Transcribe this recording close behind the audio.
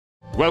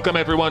Welcome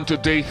everyone to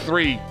day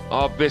 3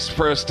 of this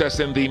first test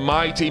in the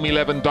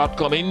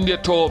MyTeam11.com India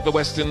Tour of the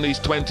West Indies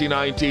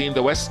 2019.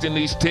 The West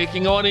Indies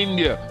taking on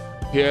India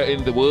here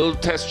in the World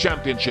Test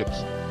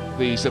Championships.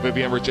 The Sir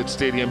Vivian Richards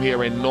Stadium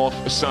here in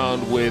North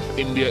Sound, with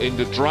India in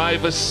the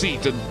driver's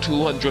seat and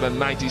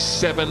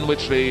 297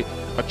 which they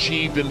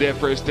achieved in their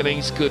first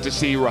innings,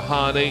 courtesy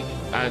Rahane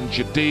and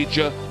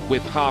Jadeja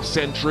with half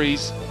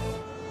centuries.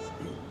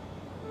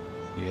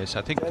 Yes,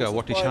 I think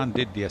what Ishan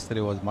did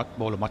yesterday was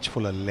bowl a much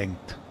fuller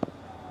length.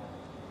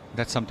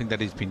 That's something that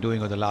he's been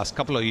doing over the last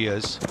couple of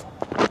years.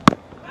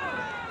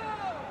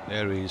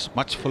 There is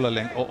much fuller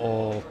length.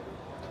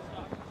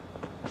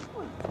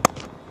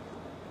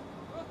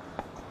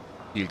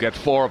 He'll get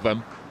 4 of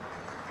them.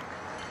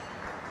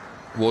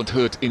 Won't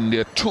hurt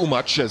India too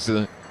much as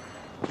the...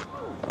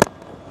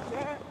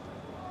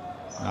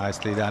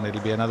 Nicely done.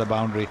 It'll be another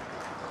boundary.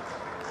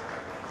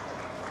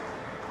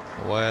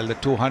 Well, the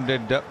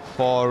 200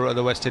 for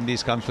the West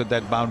Indies comes with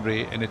that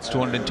boundary, and it's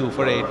 202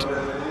 for 8.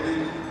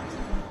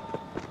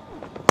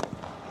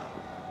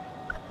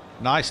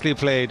 Nicely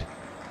played.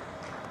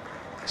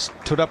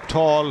 Stood up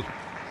tall.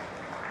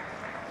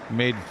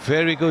 Made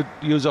very good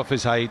use of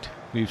his height.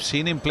 We've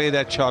seen him play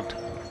that shot.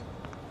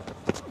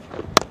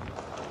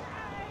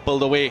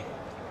 Pulled away.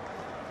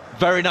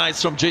 Very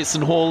nice from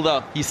Jason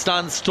Holder. He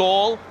stands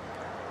tall.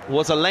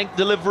 Was a length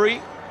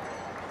delivery.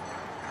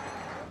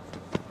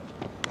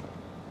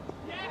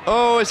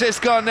 Oh, is this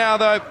gone now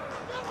though?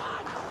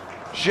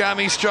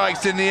 Shami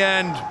strikes in the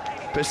end.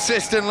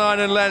 Persistent line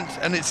and length,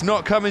 and it's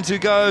not coming to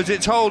goes.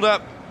 It's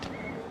Holder.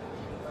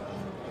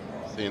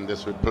 Seeing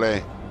this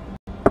replay,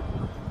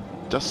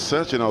 just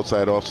searching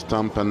outside off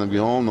stump, and we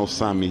all know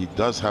Sammy, he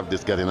does have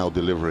this getting out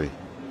delivery.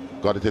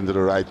 Got it into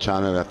the right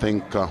channel. I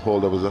think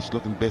Holder was just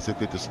looking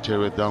basically to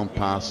steer it down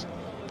past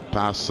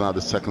the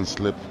second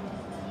slip,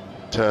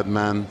 third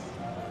man.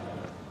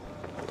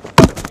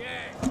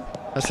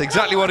 That's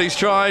exactly what he's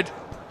tried,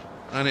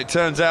 and it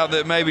turns out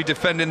that maybe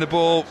defending the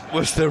ball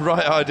was the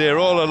right idea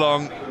all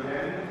along.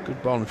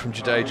 Good bowling from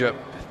Jadeja,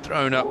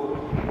 thrown up,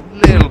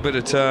 little bit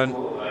of turn.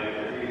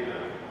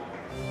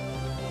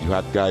 You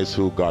had guys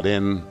who got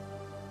in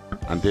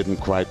and didn't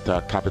quite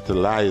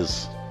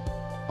capitalize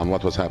on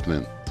what was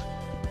happening.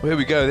 Well, here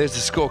we go. There's the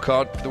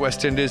scorecard for the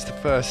West Indies, the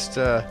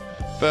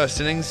first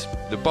innings.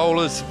 The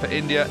bowlers for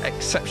India,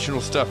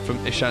 exceptional stuff from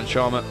Ishant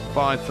Sharma,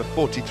 5 for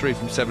 43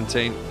 from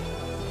 17.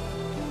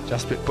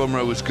 Jasprit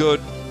Bumrah was good,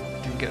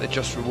 didn't get the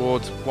just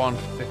rewards, 1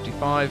 for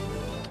 55.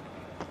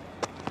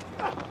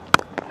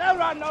 No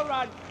run, no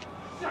run.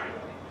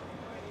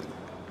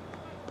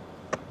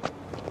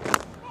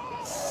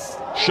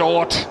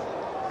 Short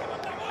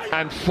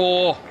and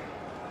 4.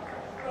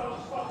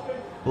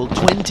 Well,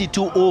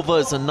 22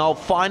 overs and now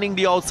finding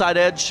the outside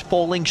edge,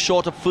 falling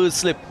short of first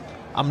slip.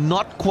 I'm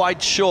not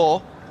quite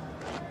sure.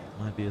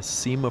 Might be a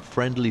seamer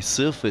friendly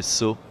surface,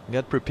 so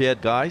get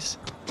prepared, guys.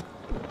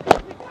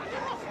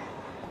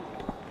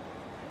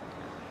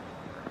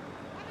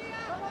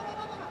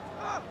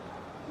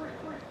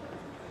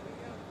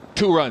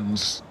 Two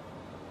runs.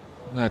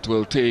 That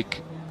will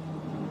take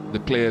the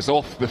players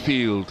off the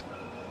field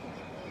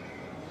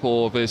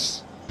for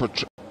this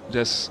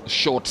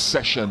short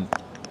session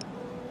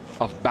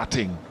of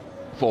batting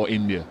for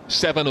India.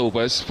 7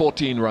 overs,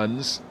 14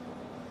 runs.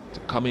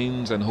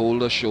 Cummins and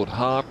Holder showed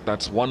heart.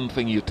 That's one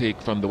thing you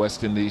take from the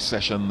West Indies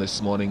session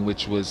this morning,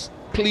 which was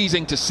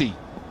pleasing to see.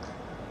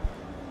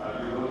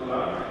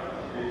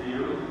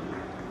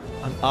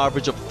 An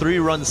average of 3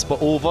 runs per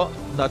over.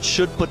 That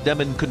should put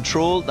them in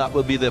control. That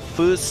will be their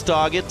first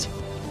target.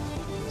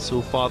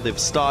 So far they've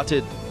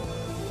started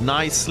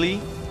nicely.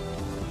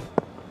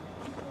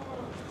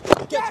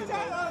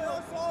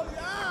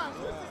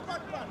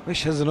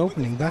 Vish has an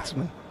opening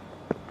batsman.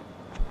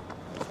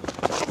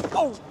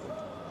 Oh.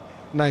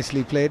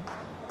 Nicely played.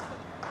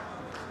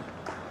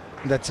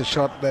 That's a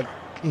shot that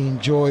he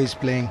enjoys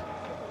playing.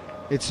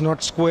 It's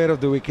not square of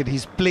the wicket.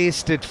 He's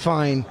placed it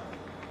fine.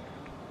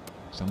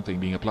 Something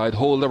being applied.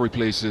 Holder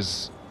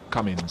replaces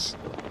Cummins.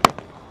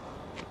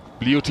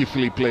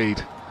 Beautifully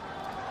played.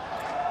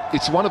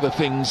 It's one of the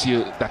things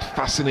that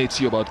fascinates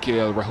you about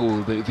KL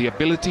Rahul, the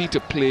ability to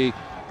play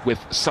with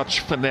such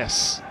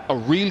finesse. A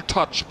real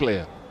touch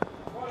player.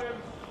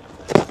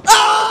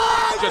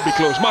 Should be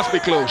close, must be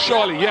close,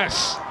 surely,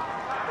 yes.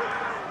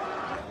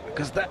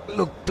 Because that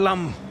looked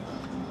plumb.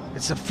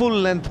 It's a full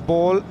length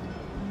ball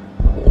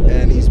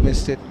and he's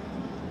missed it.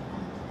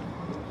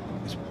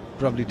 He's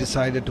probably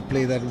decided to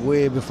play that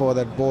way before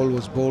that ball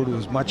was bowled. It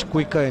was much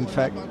quicker, in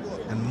fact,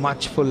 and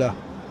much fuller.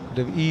 Could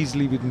have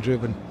easily been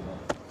driven.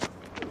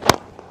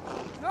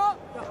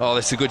 Oh,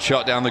 this is a good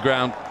shot down the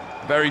ground.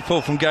 Very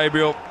full from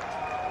Gabriel.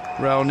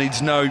 Rahul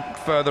needs no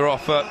further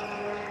offer.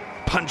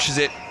 Punches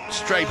it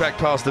straight back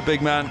past the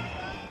big man.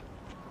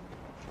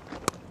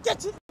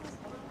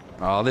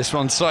 Oh, this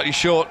one's slightly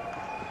short.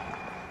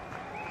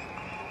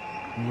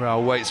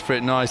 Rahul waits for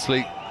it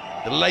nicely.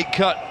 The late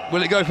cut,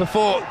 will it go for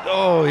 4?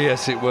 Oh,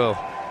 yes, it will.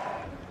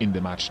 In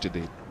the match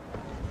today.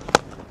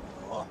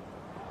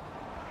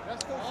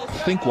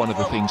 I think one of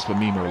the things for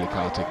me, Murali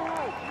Kartik,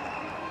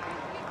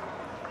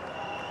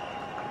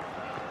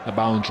 a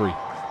boundary.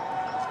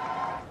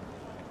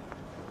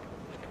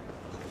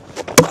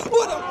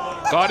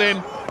 Got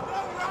him.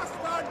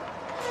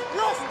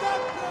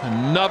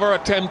 Another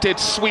attempted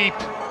sweep.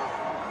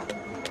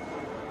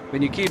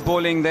 When you keep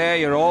bowling there,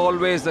 you're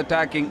always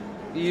attacking,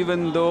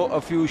 even though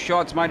a few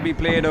shots might be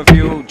played of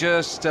you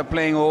just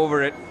playing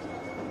over it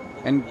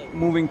and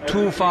moving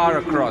too far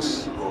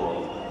across.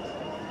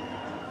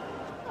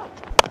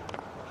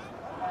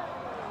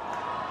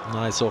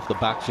 Nice off the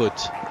back foot.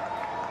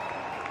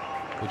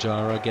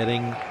 Pujara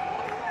getting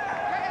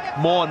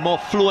more and more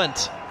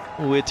fluent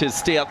with his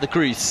stay at the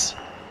crease.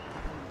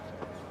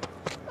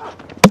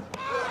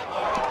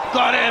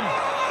 Got him!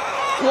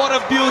 What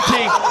a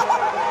beauty!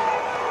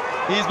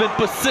 He's been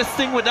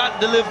persisting with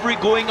that delivery,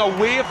 going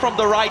away from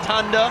the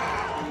right-hander.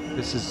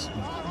 This is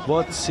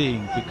worth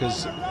seeing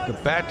because the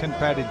bat and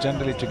pad is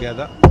generally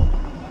together.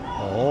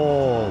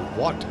 Oh,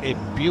 what a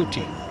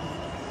beauty.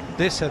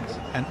 This is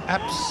an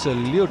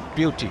absolute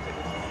beauty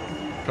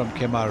from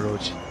Kemar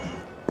Roach.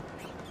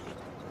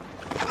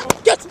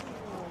 Yes!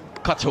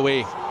 Cut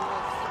away.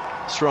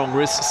 Strong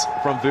wrists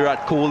from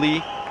Virat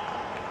Kohli.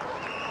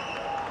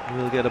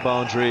 We'll get a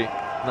boundary.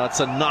 That's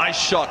a nice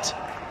shot.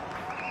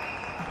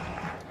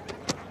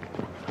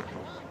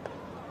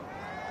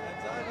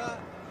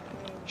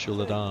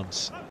 Shouldered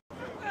arms.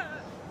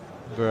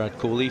 Virat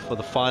Kohli for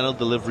the final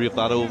delivery of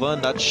that over,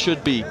 and that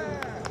should be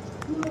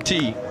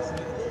T.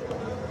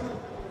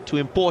 Two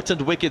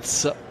important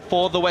wickets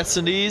for the West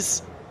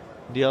Indies.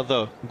 The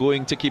other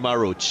going to Kemar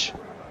Roach.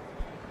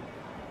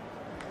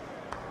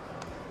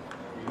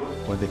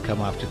 When they come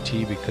after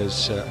T,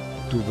 because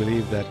do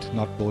believe that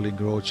not bowling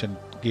Roach and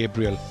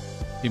Gabriel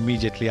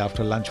immediately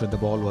after lunch when the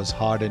ball was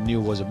hard and knew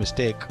was a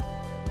mistake.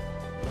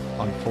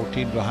 On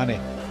 14, Rahane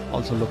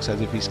also looks as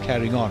if he's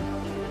carrying on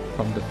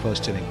from the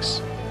first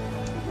innings.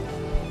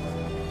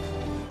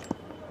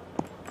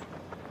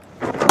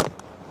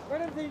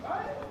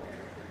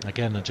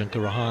 Again,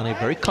 Ajinkya Rahane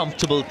very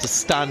comfortable to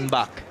stand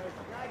back.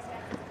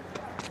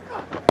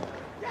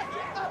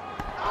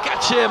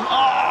 Catch him!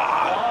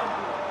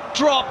 Oh!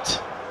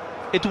 Dropped!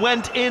 It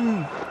went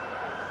in.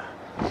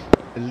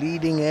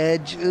 Leading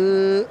edge.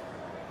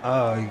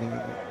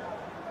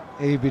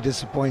 He'd be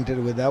disappointed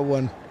with that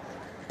one.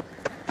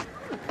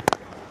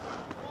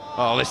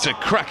 Oh, this is a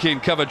cracking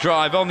cover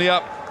drive on the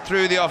up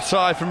through the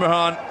offside from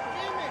Rahane.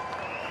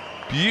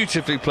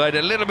 Beautifully played.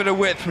 A little bit of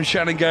width from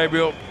Shannon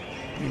Gabriel.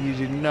 He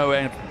needed no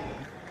end.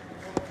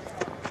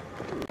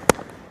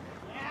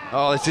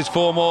 Oh, this is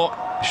 4 more.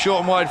 Short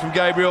and wide from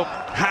Gabriel.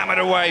 Hammered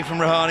away from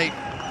Rahane.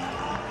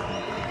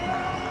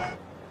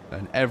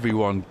 And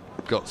everyone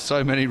got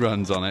so many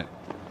runs on it.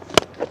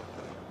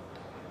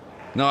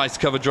 Nice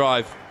cover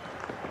drive.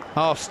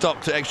 Half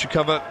stop to extra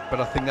cover, but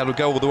I think that'll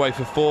go all the way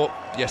for 4.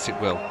 Yes, it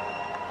will.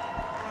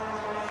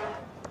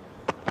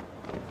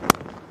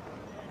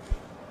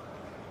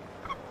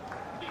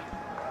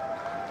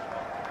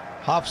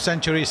 Half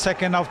century,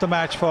 second of the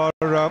match for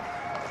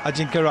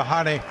Ajinkya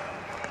Rahane.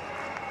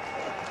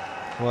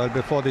 Well,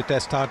 before the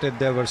test started,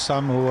 there were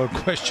some who were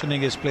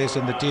questioning his place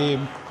in the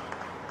team.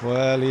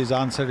 Well, he's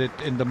answered it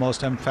in the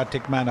most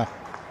emphatic manner.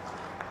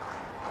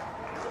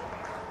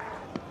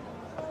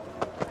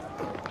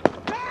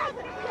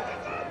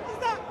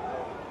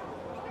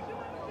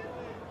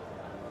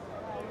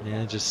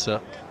 Yeah, just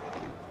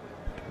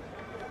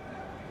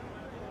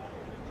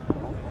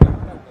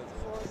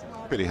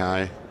pretty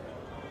high.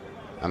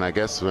 And I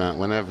guess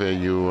whenever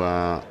you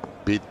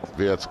beat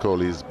Virat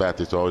Kohli's bat,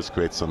 it always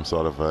creates some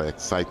sort of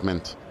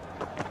excitement.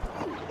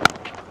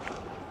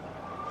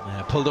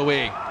 yeah, pulled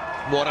away.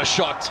 What a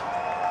shot.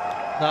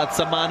 That's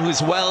a man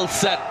who's well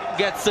set,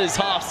 gets his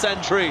half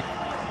century.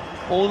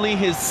 Only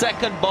his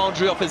second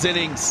boundary of his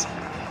innings.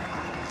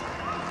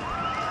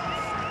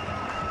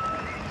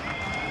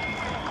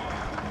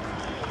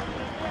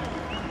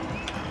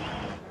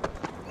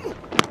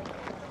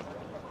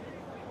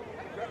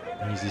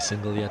 Easy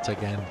single yet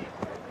again.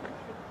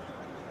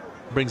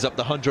 Brings up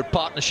the 100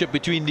 partnership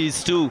between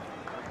these two.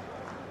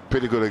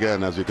 Pretty good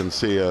again, as you can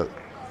see.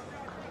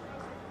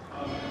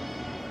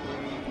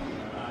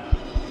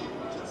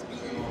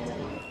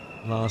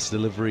 Last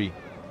delivery.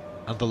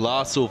 And the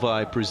last over,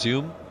 I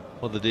presume,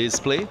 for the day's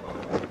play.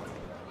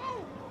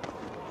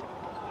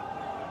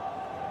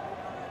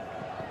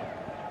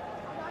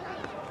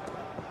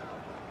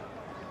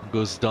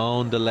 Goes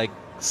down the leg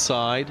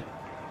side.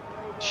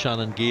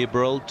 Shannon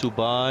Gabriel, 2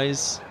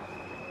 byes.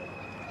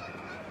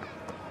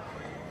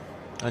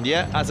 And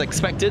yeah, as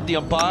expected, the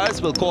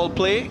umpires will call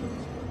play.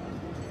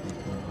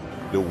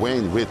 The way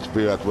in which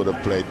Virat would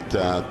have played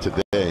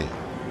today,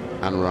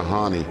 and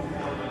Rahane,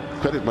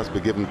 credit must be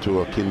given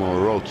to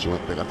Kemar Roach.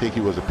 I think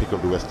he was a pick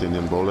of the West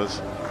Indian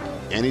bowlers.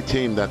 Any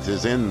team that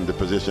is in the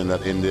position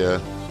that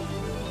India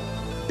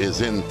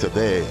is in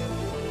today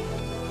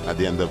at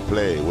the end of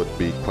play would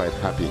be quite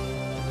happy.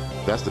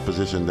 That's the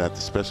position that,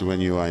 especially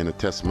when you are in a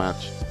test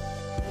match.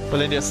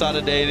 Well, India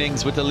started their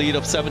innings with a lead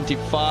of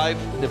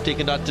 75. They've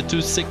taken that to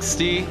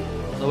 260.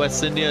 The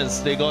West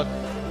Indians, they got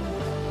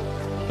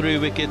 3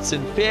 wickets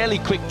in fairly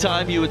quick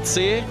time, you would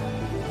say.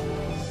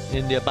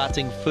 India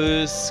batting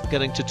first,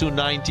 getting to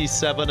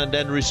 297 and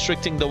then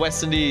restricting the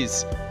West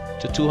Indies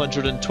to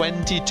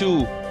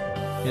 222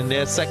 in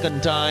their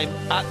second time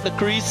at the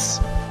crease.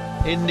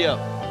 India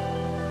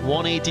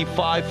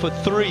 185 for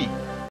 3.